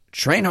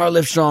Train Hard,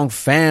 Live Strong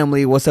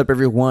family. What's up,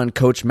 everyone?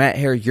 Coach Matt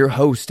here, your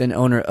host and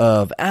owner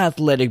of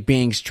Athletic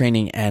Beings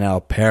Training and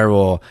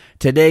Apparel.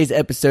 Today's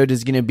episode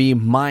is going to be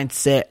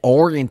mindset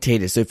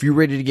orientated. So if you're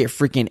ready to get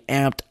freaking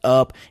amped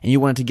up and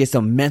you want to get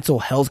some mental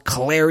health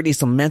clarity,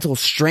 some mental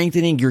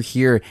strengthening, you're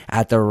here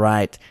at the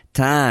right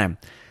time.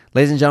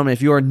 Ladies and gentlemen,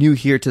 if you are new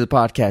here to the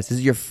podcast, this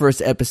is your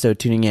first episode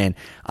tuning in,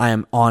 I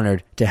am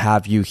honored to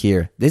have you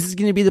here. This is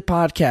going to be the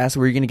podcast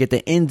where you're going to get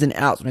the ins and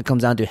outs when it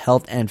comes down to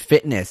health and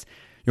fitness.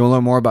 You want to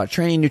learn more about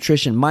training,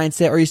 nutrition,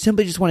 mindset, or you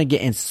simply just want to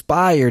get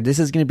inspired. This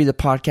is going to be the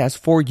podcast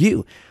for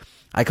you.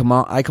 I come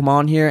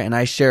on here and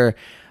I share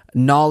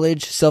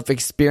knowledge,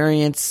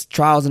 self-experience,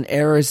 trials and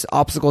errors,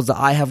 obstacles that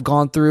I have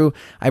gone through.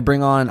 I've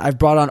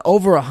brought on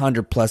over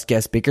 100 plus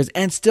guest speakers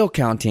and still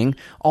counting,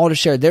 all to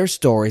share their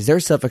stories,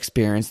 their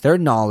self-experience, their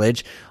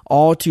knowledge,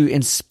 all to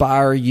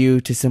inspire you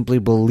to simply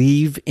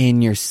believe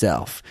in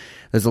yourself.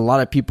 There's a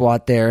lot of people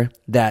out there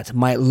that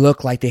might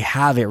look like they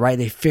have it, right?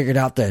 They figured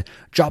out the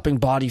dropping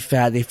body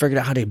fat. They figured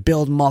out how to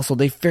build muscle.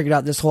 They figured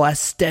out this whole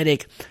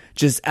aesthetic,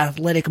 just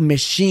athletic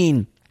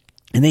machine,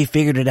 and they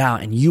figured it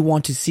out. And you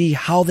want to see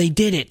how they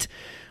did it.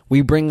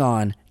 We bring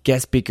on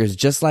guest speakers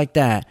just like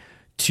that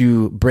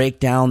to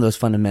break down those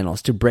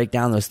fundamentals, to break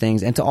down those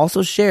things, and to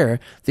also share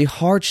the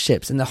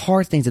hardships and the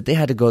hard things that they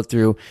had to go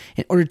through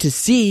in order to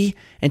see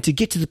and to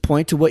get to the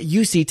point to what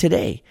you see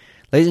today.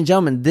 Ladies and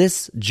gentlemen,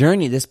 this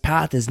journey, this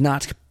path is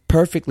not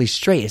perfectly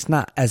straight. It's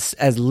not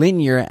as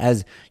linear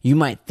as you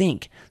might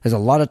think. There's a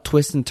lot of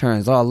twists and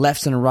turns, a lot of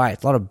lefts and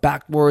rights, a lot of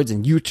backwards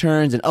and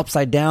U-turns and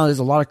upside down. There's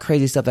a lot of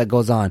crazy stuff that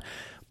goes on.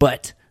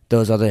 But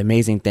those are the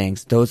amazing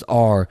things. Those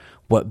are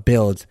what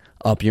builds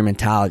up your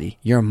mentality,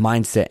 your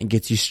mindset, and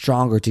gets you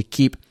stronger to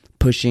keep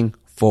pushing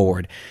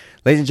forward.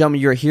 Ladies and gentlemen,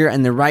 you're here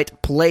in the right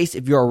place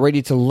if you are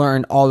ready to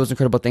learn all those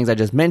incredible things I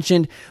just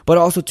mentioned. But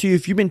also, too,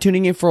 if you've been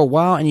tuning in for a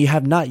while and you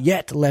have not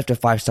yet left a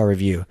 5-star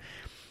review,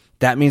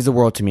 that means the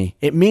world to me.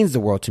 It means the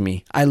world to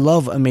me. I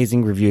love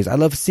amazing reviews. I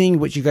love seeing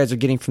what you guys are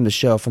getting from the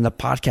show, from the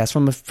podcast,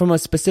 from a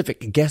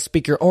specific guest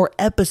speaker or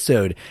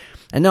episode.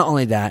 And not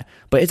only that,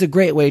 but it's a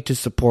great way to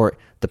support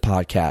the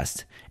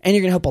podcast. And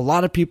you're going to help a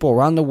lot of people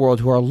around the world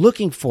who are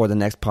looking for the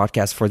next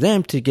podcast for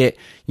them to get,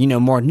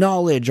 more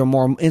knowledge or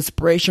more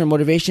inspiration or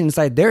motivation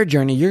inside their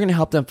journey. You're going to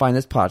help them find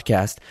this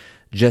podcast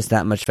just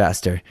that much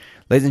faster.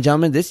 Ladies and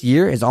gentlemen, this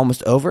year is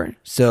almost over.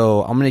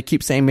 So I'm going to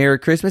keep saying Merry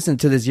Christmas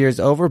until this year is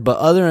over. But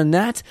other than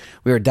that,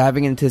 we are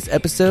diving into this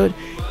episode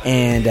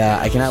and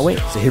I cannot wait.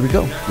 So here we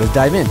go. Let's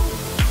dive in.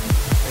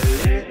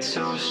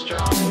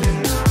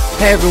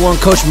 Hey everyone,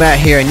 Coach Matt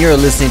here, and you're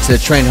listening to the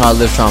Train Hard,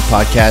 Live Strong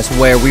podcast,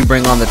 where we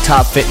bring on the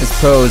top fitness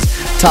pros,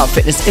 top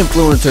fitness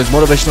influencers,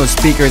 motivational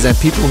speakers, and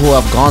people who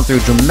have gone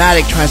through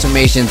dramatic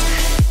transformations,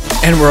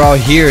 and we're all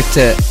here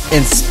to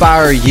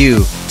inspire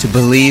you to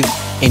believe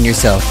in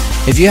yourself.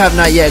 If you have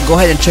not yet, go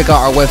ahead and check out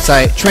our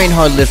website,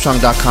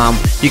 trainhardlivestrong.com.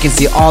 You can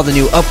see all the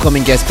new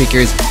upcoming guest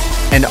speakers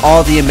and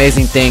all the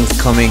amazing things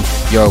coming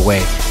your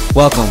way.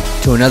 Welcome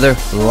to another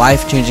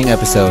life-changing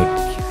episode.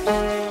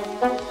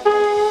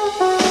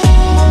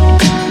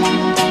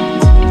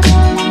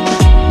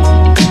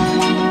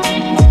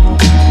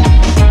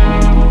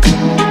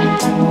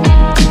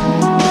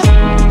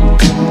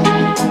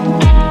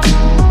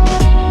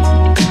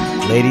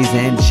 Ladies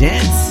and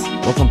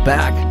gents, welcome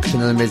back to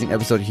another amazing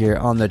episode here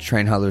on the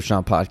Train Hard, Live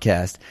Strong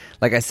podcast.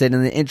 Like I said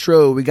in the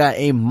intro, we got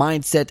a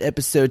mindset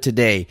episode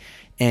today.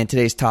 And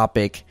today's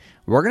topic,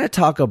 we're going to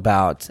talk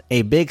about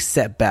a big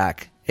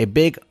setback, a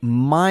big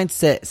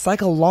mindset,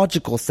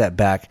 psychological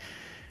setback,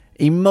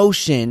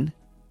 emotion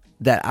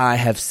that I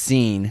have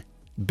seen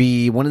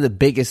be one of the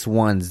biggest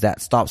ones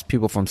that stops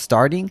people from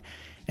starting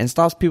and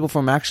stops people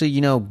from actually,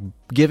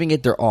 giving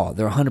it their all,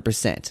 their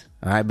 100%.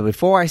 All right. But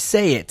before I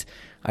say it,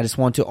 I just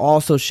want to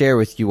also share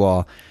with you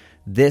all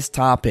this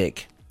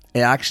topic.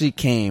 It actually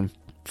came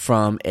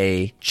from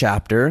a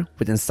chapter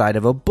inside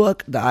of a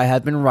book that I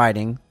have been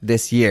writing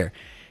this year.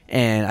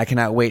 And I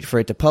cannot wait for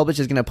it to publish.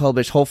 It's going to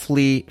publish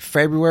hopefully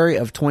February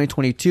of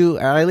 2022,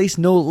 or at least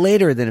no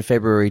later than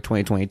February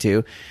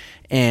 2022.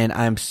 And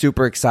I'm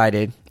super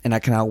excited, and I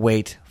cannot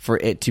wait for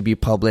it to be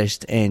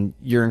published and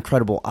your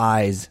incredible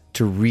eyes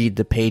to read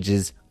the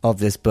pages of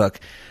this book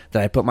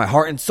that I put my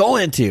heart and soul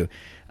into.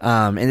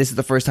 And this is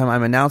the first time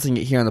I'm announcing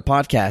it here on the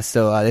podcast.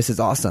 So this is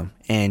awesome.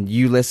 And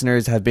you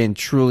listeners have been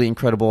truly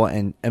incredible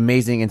and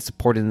amazing and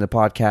supported in the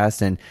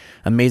podcast and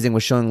amazing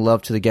with showing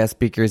love to the guest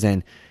speakers.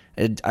 And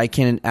I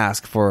can't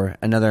ask for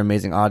another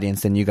amazing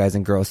audience than you guys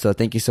and girls. So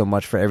thank you so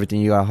much for everything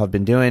you all have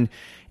been doing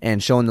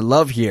and showing the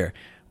love here.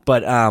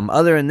 But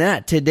other than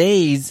that,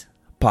 today's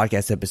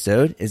podcast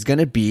episode is going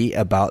to be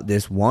about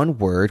this one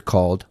word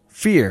called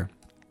fear.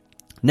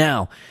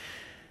 Now,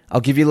 I'll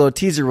give you a little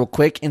teaser real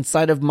quick.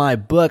 Inside of my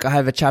book, I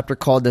have a chapter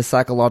called The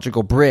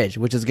Psychological Bridge,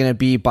 which is going to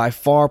be by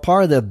far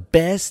part of the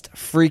best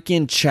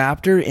freaking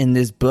chapter in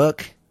this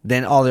book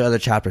than all the other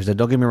chapters. Now,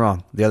 don't get me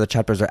wrong. The other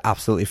chapters are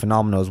absolutely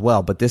phenomenal as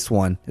well, but this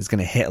one is going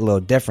to hit a little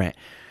different.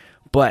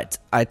 But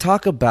I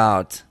talk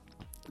about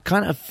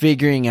kind of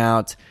figuring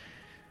out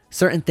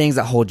certain things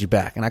that hold you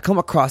back. And I come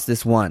across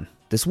this one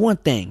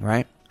thing,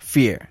 right?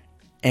 Fear.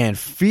 And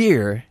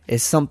fear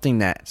is something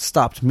that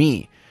stopped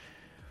me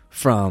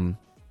from,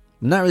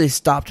 not really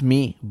stopped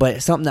me,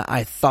 but something that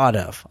I thought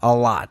of a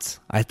lot.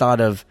 I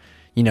thought of,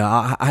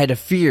 I had a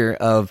fear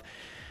of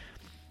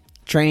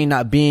training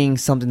not being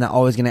something that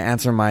always going to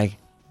answer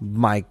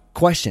my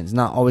questions,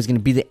 not always going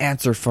to be the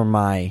answer for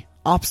my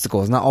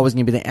obstacles, not always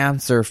going to be the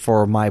answer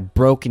for my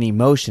broken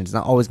emotions,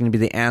 not always going to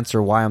be the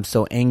answer why I'm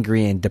so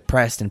angry and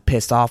depressed and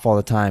pissed off all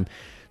the time.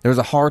 There was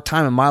a hard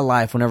time in my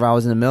life whenever I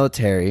was in the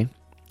military,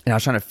 and I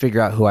was trying to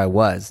figure out who I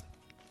was.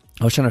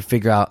 I was trying to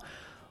figure out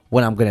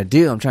what I'm going to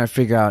do. I'm trying to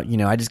figure out,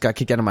 I just got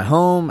kicked out of my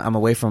home. I'm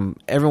away from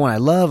everyone I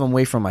love. I'm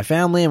away from my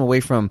family. I'm away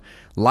from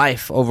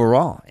life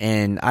overall.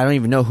 And I don't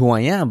even know who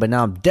I am, but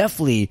now I'm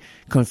definitely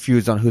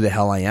confused on who the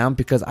hell I am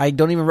because I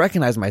don't even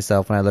recognize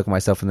myself when I look at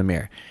myself in the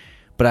mirror.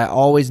 But I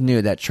always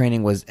knew that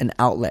training was an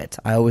outlet.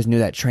 I always knew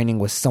that training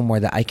was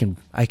somewhere that I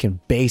can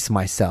base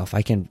myself.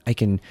 I can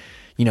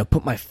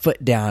put my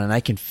foot down and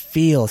I can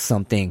feel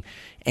something.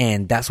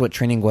 And that's what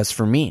training was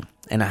for me.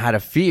 And I had a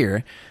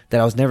fear that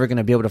I was never going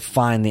to be able to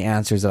find the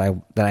answers that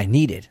I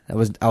needed.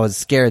 I was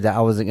scared that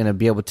I wasn't going to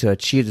be able to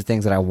achieve the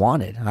things that I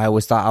wanted. I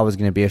always thought I was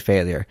going to be a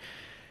failure.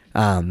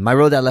 My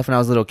road that I left when I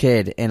was a little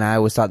kid, and I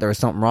always thought there was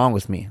something wrong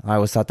with me. I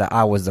always thought that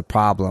I was the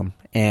problem,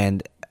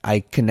 and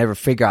I could never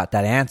figure out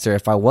that answer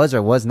if I was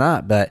or was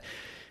not. But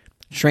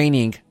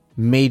training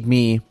made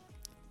me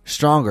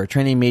stronger.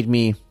 Training made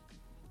me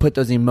put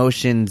those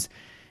emotions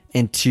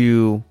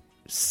into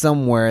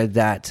somewhere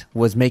that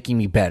was making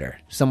me better,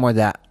 somewhere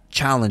that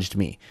challenged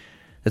me.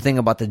 The thing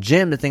about the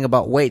gym, the thing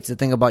about weights, the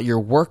thing about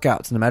your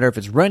workouts, no matter if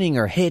it's running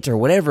or HIIT or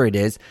whatever it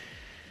is,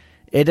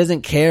 it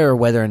doesn't care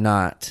whether or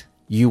not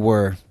you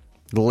were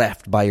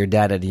left by your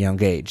dad at a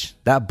young age.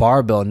 That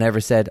barbell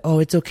never said, "Oh,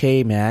 it's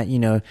okay, Matt.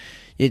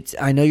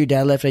 I know your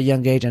dad left at a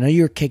young age. I know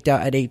you were kicked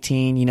out at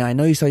 18. I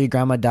know you saw your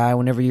grandma die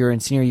whenever you were in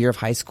senior year of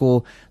high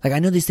school. Like, I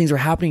know these things were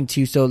happening to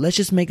you, so let's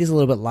just make this a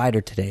little bit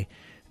lighter today."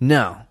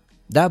 No.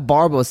 That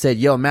barbell said,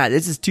 "Yo, Matt,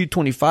 this is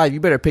 225. You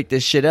better pick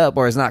this shit up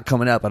or it's not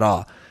coming up at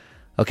all."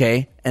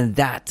 Okay? And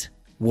that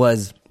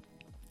was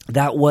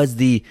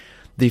the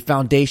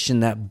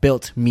foundation that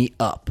built me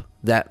up,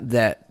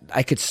 that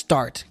I could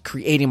start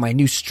creating my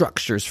new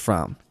structures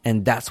from.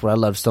 And that's what I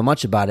love so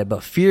much about it.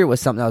 But fear was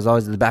something that was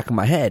always in the back of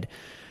my head.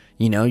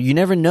 You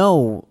never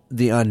know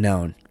the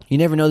unknown. You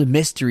never know the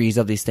mysteries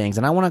of these things.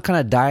 And I want to kind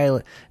of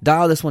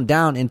dial this one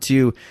down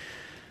into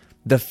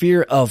the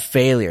fear of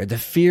failure, the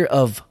fear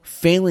of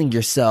failing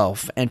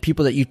yourself and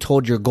people that you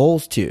told your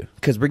goals to.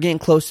 Because we're getting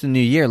close to the new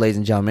year, ladies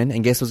and gentlemen,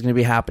 and guess what's going to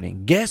be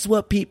happening? Guess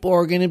what people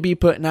are going to be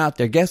putting out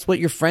there? Guess what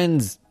your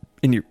friends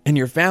and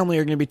your family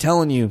are going to be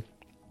telling you?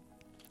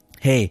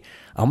 Hey,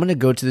 I'm going to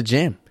go to the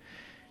gym.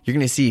 You're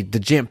going to see the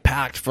gym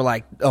packed for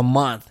like a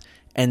month,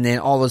 and then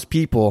all those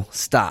people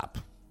stop,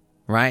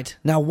 right?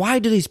 Now, why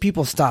do these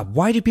people stop?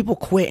 Why do people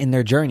quit in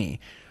their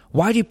journey?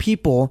 Why do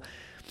people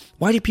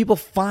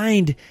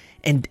find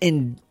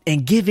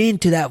and give in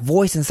to that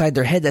voice inside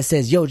their head that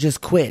says, "Yo,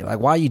 just quit"? Like,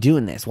 why are you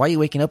doing this? Why are you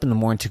waking up in the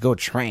morning to go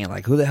train?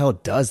 Like, who the hell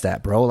does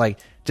that, bro? Like,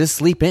 just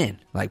sleep in.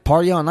 Like,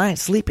 party all night,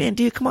 sleep in,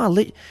 dude. Come on,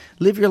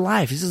 live your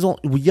life. This is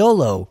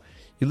YOLO.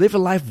 You live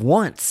your life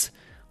once.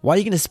 Why are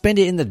you going to spend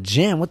it in the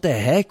gym? What the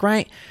heck,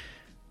 right?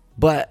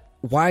 But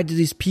why do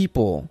these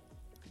people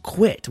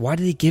quit? Why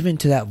do they give in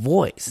to that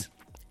voice?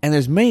 And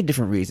there's many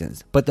different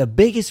reasons. But the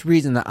biggest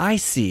reason that I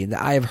see,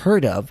 that I have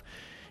heard of,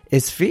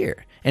 is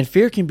fear. And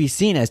fear can be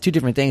seen as two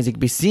different things. It can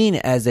be seen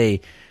as a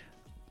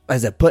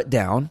put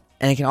down,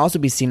 and it can also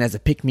be seen as a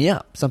pick me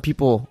up. Some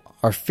people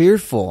are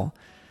fearful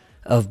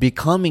of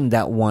becoming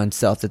that one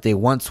self that they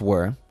once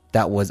were,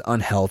 that was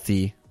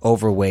unhealthy,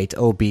 overweight,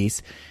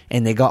 obese,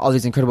 and they got all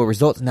these incredible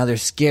results. Now they're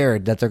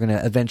scared that they're going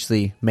to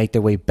eventually make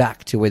their way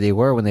back to where they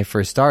were when they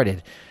first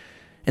started.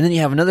 And then you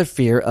have another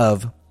fear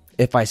of,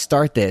 if I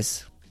start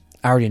this,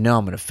 I already know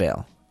I'm going to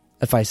fail.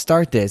 If I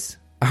start this,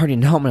 I already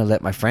know I'm going to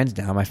let my friends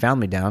down, my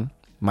family down,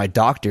 my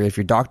doctor. If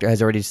your doctor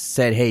has already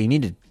said, "Hey, you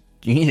need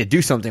to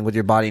do something with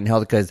your body and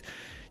health because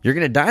you're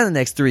going to die in the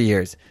next 3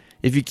 years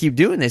if you keep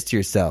doing this to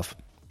yourself."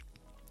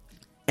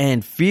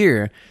 And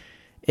fear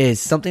is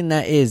something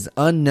that is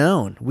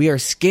unknown. We are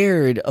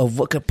scared of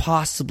what could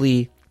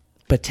possibly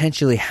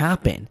potentially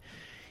happen,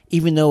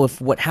 even though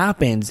if what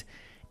happens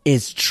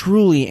is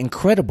truly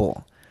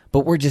incredible.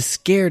 But we're just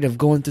scared of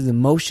going through the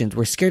motions.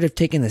 We're scared of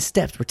taking the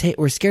steps.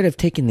 We're scared of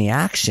taking the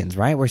actions,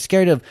 right? We're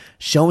scared of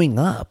showing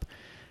up,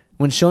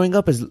 when showing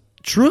up is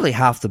truly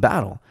half the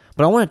battle.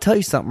 But I want to tell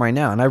you something right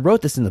now, and I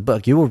wrote this in the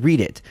book. You will read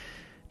it.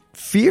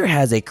 Fear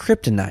has a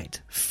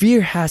kryptonite.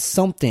 Fear has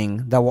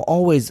something that will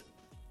always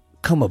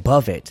come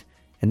above it,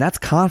 and that's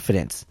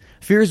confidence.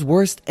 Fear's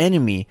worst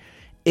enemy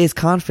is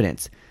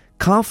confidence.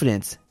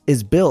 Confidence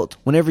is built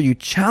whenever you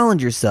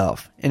challenge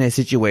yourself in a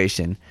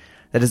situation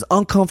that is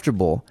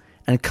uncomfortable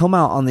and come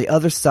out on the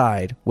other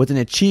side with an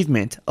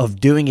achievement of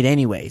doing it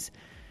anyways.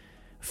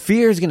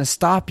 Fear is going to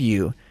stop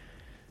you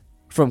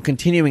from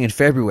continuing in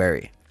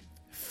February.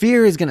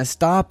 Fear is going to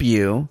stop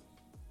you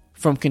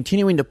from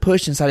continuing to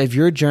push inside of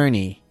your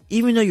journey,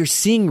 even though you're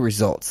seeing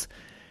results.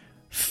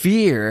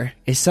 Fear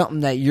is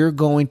something that you're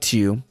going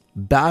to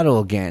battle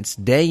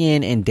against day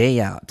in and day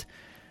out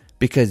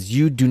because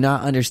you do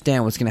not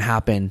understand what's going to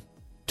happen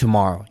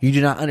tomorrow. You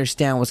do not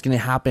understand what's going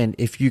to happen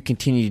if you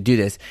continue to do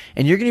this.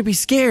 And you're going to be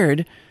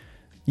scared,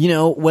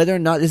 whether or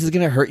not this is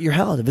going to hurt your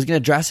health, if it's going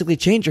to drastically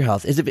change your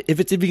health, if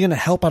it's even going to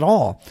help at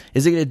all.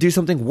 Is it going to do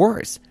something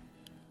worse?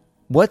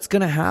 What's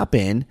going to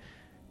happen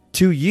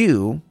to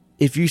you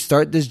if you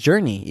start this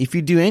journey, if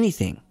you do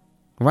anything,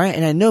 right?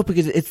 And I know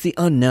because it's the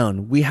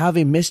unknown. We have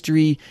a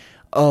mystery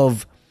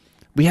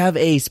we have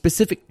a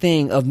specific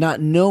thing of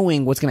not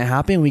knowing what's going to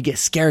happen. We get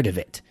scared of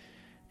it.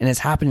 And it's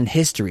happened in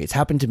history. It's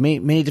happened to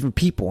many different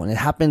people. And it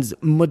happens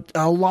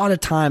a lot of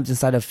times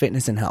inside of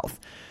fitness and health.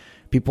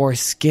 People are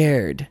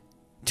scared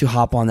to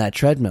hop on that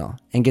treadmill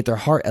and get their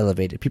heart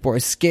elevated. People are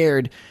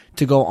scared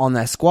to go on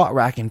that squat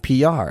rack and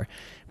PR.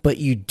 But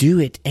you do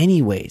it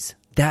anyways.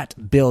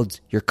 That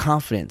builds your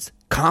confidence.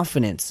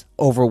 Confidence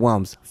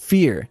overwhelms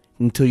fear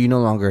until you no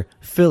longer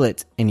feel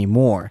it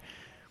anymore.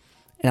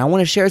 And I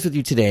want to share this with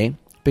you today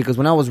because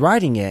when I was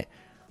writing it,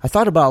 I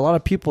thought about a lot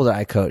of people that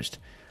I coached.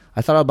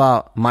 I thought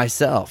about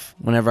myself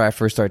whenever I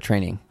first started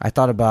training. I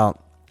thought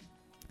about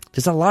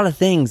just a lot of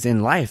things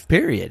in life,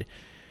 period.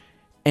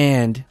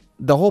 And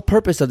the whole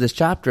purpose of this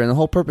chapter and the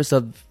whole purpose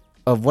of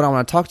what I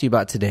want to talk to you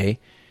about today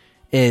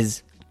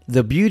is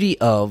the beauty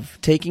of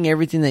taking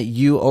everything that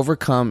you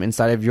overcome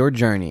inside of your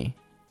journey,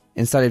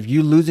 inside of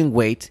you losing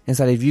weight,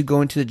 inside of you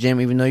going to the gym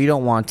even though you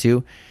don't want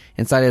to,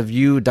 inside of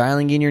you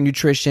dialing in your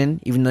nutrition,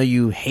 even though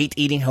you hate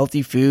eating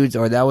healthy foods,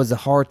 or that was a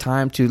hard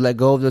time to let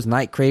go of those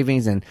night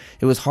cravings, and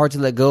it was hard to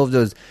let go of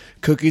those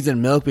cookies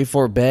and milk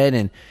before bed,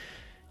 and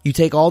you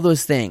take all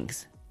those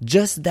things,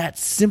 just that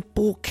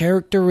simple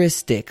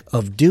characteristic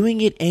of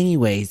doing it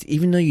anyways,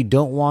 even though you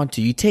don't want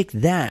to, you take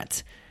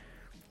that,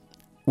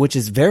 which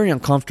is very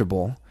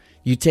uncomfortable,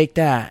 you take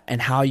that and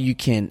how you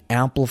can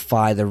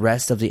amplify the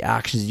rest of the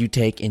actions you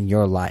take in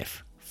your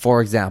life.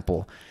 For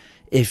example,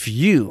 if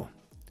you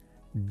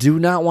do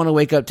not want to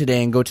wake up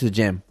today and go to the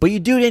gym, but you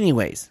do it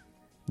anyways,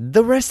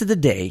 the rest of the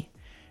day,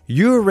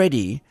 you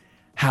already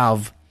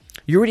have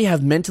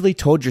mentally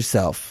told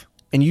yourself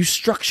and you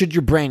structured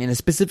your brain in a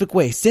specific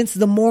way since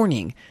the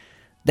morning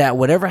that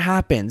whatever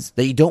happens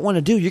that you don't want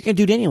to do, you're going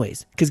to do it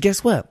anyways. Because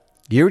guess what?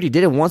 You already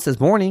did it once this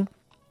morning.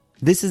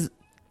 This is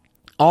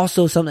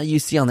also something that you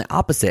see on the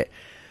opposite.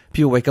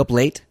 People wake up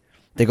late.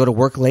 They go to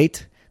work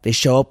late. They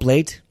show up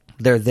late.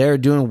 They're there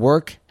doing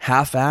work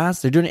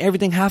half-ass. They're doing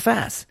everything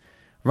half-ass.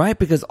 Right?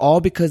 Because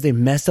they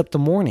messed up the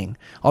morning.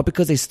 All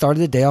because they started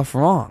the day off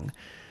wrong.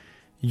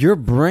 Your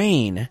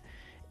brain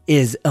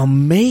is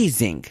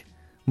amazing.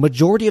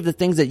 Majority of the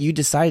things that you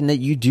decide and that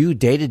you do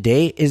day to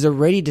day is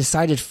already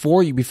decided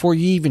for you before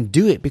you even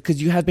do it, because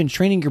you have been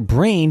training your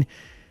brain,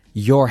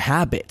 your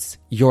habits,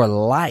 your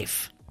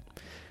life.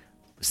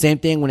 Same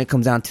thing when it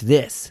comes down to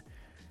this.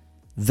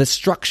 The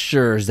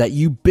structures that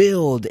you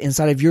build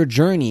inside of your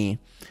journey,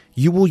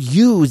 you will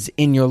use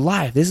in your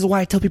life. This is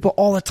why I tell people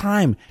all the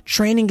time,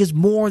 training is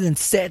more than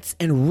sets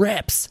and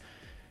reps.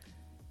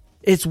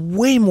 It's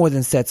way more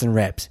than sets and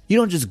reps. You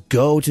don't just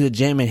go to the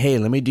gym and, hey,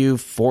 let me do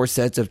 4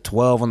 sets of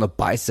 12 on the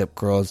bicep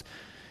curls.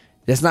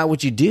 That's not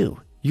what you do.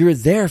 You're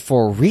there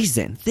for a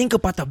reason. Think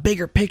about the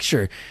bigger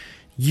picture.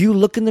 You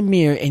look in the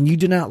mirror and you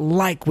do not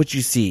like what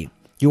you see.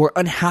 You are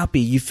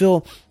unhappy. You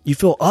feel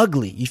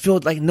ugly. You feel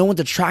like no one's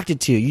attracted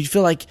to you. You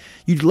feel like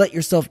you let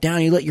yourself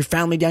down. You let your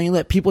family down. You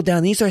let people down.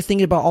 Then you start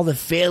thinking about all the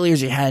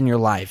failures you had in your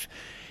life.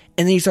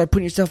 And then you start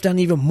putting yourself down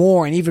even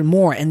more and even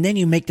more. And then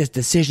you make this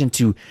decision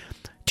to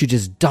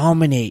just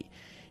dominate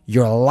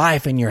your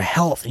life and your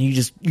health. And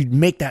you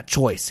make that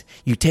choice.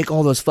 You take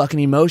all those fucking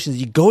emotions.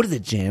 You go to the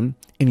gym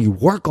and you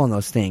work on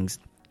those things.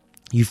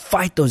 You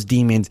fight those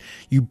demons.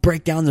 You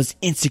break down those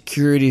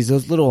insecurities,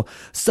 those little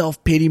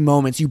self-pity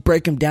moments. You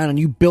break them down and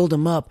you build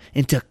them up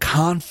into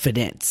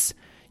confidence.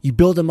 You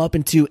build them up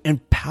into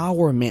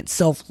empowerment,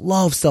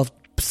 self-love,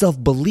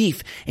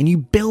 self-belief. And you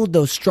build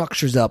those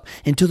structures up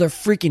until they're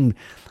freaking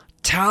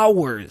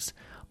towers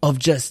of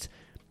just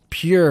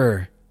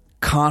pure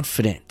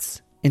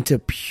confidence, into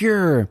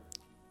pure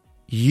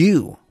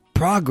you,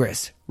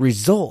 progress,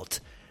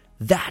 result.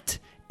 That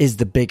is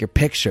the bigger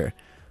picture.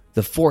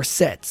 The 4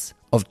 sets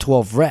of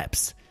 12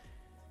 reps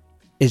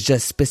is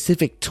just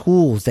specific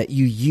tools that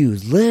you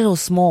use, little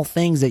small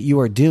things that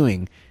you are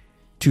doing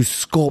to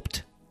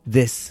sculpt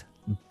this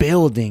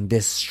building,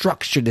 this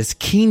structure, this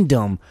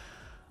kingdom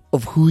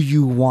of who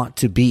you want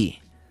to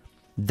be.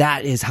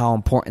 That is how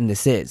important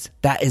this is.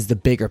 That is the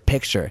bigger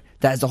picture.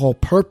 That is the whole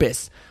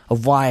purpose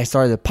of why I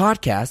started the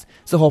podcast.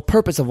 It's the whole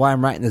purpose of why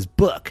I'm writing this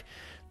book.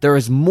 There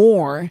is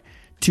more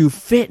to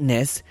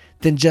fitness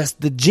than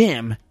just the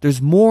gym.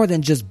 There's more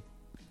than just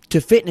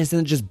to fitness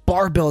than just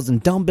barbells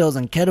and dumbbells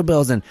and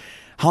kettlebells and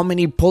how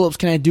many pull-ups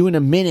can I do in a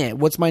minute?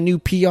 What's my new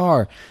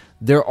PR?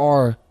 There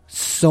are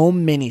so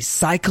many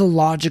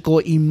psychological,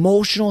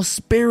 emotional,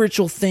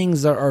 spiritual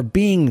things that are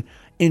being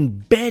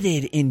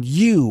embedded in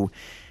you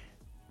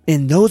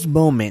in those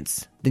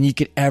moments than you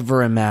could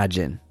ever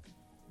imagine.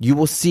 You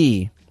will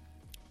see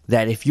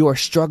that if you are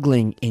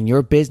struggling in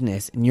your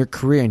business, in your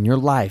career, in your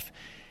life,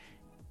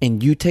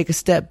 and you take a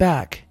step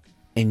back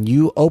and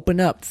you open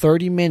up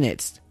 30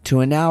 minutes to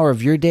an hour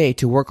of your day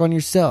to work on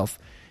yourself,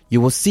 you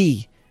will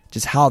see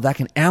just how that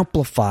can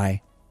amplify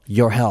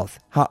your health.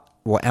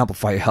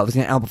 Amplify your health. It's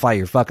going to amplify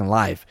your fucking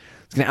life.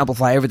 It's going to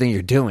amplify everything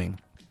you're doing.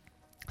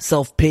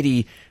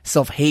 Self-pity,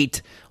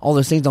 self-hate, all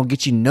those things don't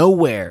get you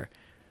nowhere.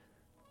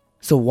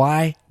 So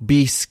why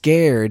be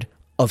scared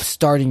of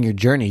starting your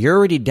journey? You're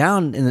already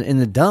down in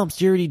the dumps.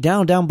 You're already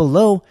down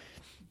below.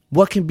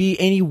 What can be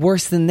any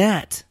worse than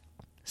that?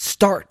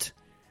 Start.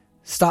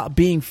 Stop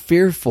being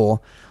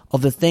fearful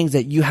of the things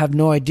that you have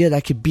no idea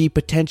that could be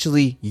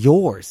potentially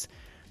yours.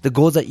 The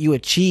goals that you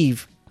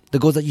achieve, the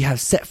goals that you have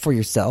set for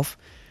yourself,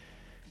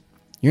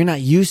 you're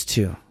not used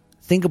to.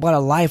 Think about a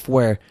life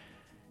where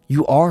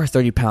you are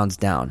 30 pounds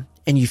down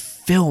and you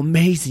feel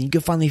amazing. You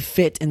can finally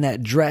fit in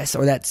that dress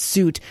or that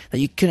suit that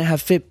you couldn't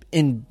have fit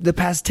in the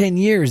past 10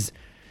 years.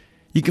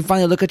 You can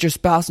finally look at your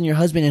spouse and your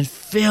husband and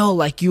feel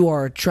like you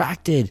are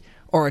attracted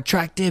or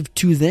attractive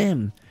to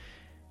them.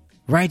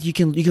 Right? You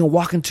can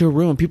walk into a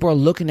room. People are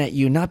looking at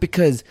you not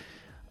because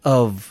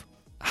of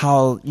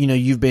how,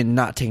 you've been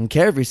not taking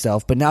care of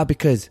yourself, but now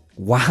because,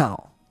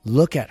 wow,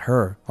 look at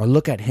her or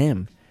look at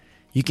him.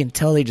 You can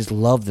tell they just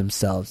love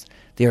themselves.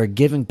 They are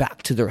giving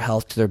back to their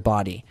health, to their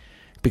body,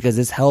 because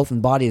this health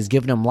and body is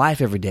giving them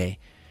life every day.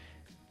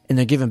 And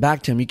they're giving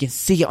back to them. You can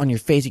see it on your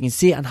face. You can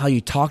see it on how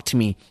you talk to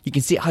me. You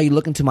can see how you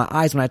look into my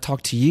eyes when I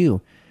talk to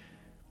you.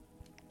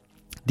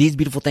 These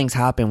beautiful things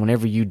happen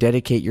whenever you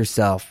dedicate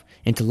yourself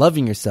into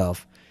loving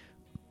yourself.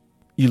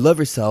 You love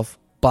yourself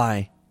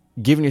by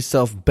giving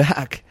yourself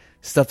back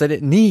stuff that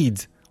it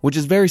needs, which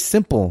is very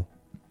simple.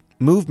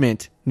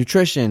 Movement,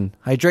 nutrition,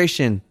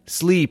 hydration,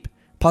 sleep,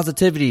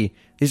 positivity.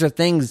 These are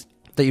things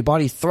that your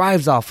body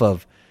thrives off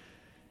of.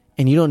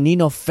 And you don't need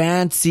no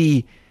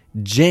fancy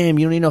gym.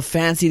 You don't need no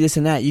fancy this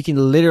and that. You can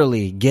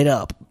literally get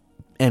up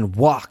and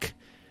walk,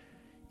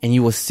 and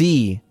you will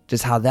see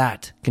just how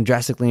that can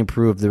drastically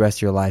improve the rest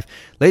of your life.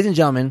 Ladies and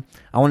gentlemen,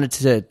 I wanted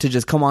to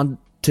just come on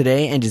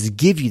today and just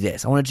give you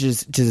this. I wanted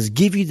to just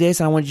give you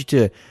this. I want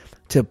you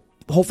to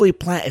hopefully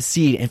plant a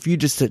seed, and for you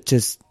just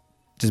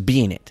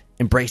be in it,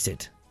 embrace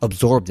it,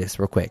 absorb this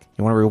real quick.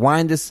 You want to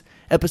rewind this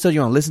episode, you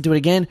want to listen to it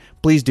again,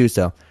 please do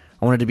so.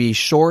 I wanted to be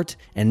short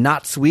and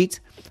not sweet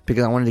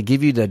because I wanted to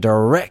give you the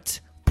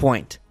direct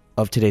point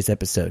of today's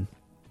episode.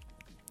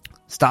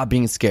 Stop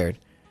being scared.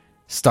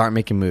 Start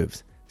making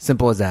moves.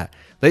 Simple as that.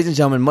 Ladies and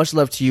gentlemen, much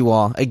love to you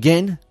all.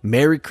 Again,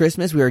 Merry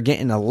Christmas. We are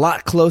getting a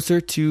lot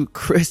closer to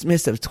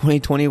Christmas of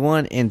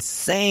 2021.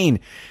 Insane.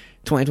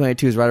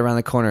 2022 is right around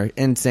the corner.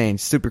 Insane.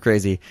 Super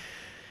crazy.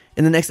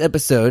 In the next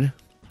episode,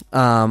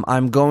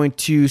 I'm going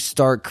to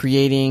start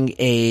creating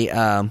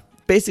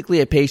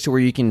basically a page to where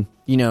you can,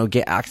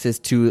 get access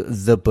to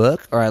the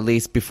book, or at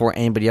least before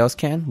anybody else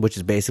can, which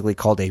is basically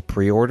called a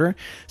pre-order.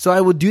 So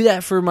I will do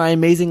that for my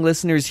amazing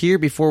listeners here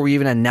before we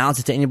even announce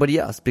it to anybody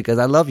else, because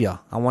I love y'all.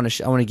 I want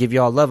to give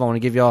y'all love. I want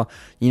to give y'all,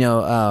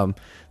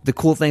 the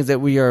cool things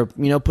that we are,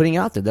 putting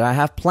out there, that I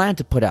have planned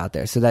to put out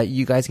there, so that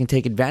you guys can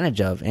take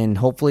advantage of and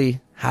hopefully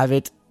have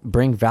it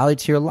bring value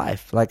to your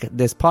life, like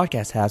this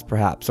podcast has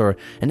perhaps, or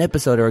an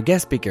episode or a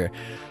guest speaker.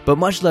 But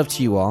much love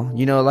to you all.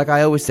 Like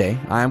I always say,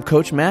 I am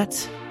Coach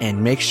Matt,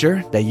 and make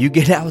sure that you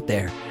get out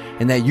there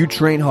and that you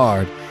train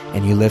hard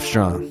and you live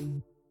strong.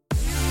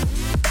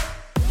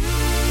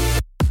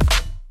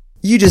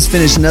 You just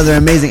finished another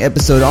amazing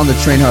episode on the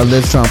Train Hard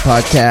Live Strong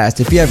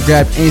podcast. If you have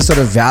grabbed any sort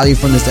of value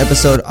from this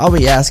episode, all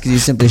we ask is you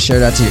simply share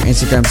it out to your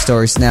Instagram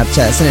story,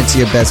 Snapchat, send it to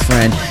your best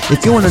friend.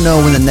 If you want to know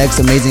when the next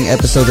amazing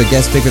episode or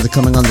guest speakers are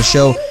coming on the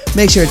show,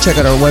 make sure to check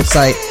out our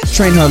website,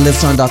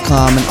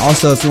 trainhardlivestrong.com. And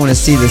also, if you want to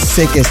see the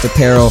sickest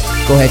apparel,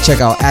 go ahead and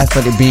check out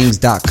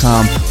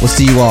athleticbeings.com. We'll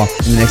see you all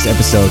in the next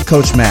episode.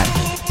 Coach Matt,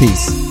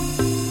 peace.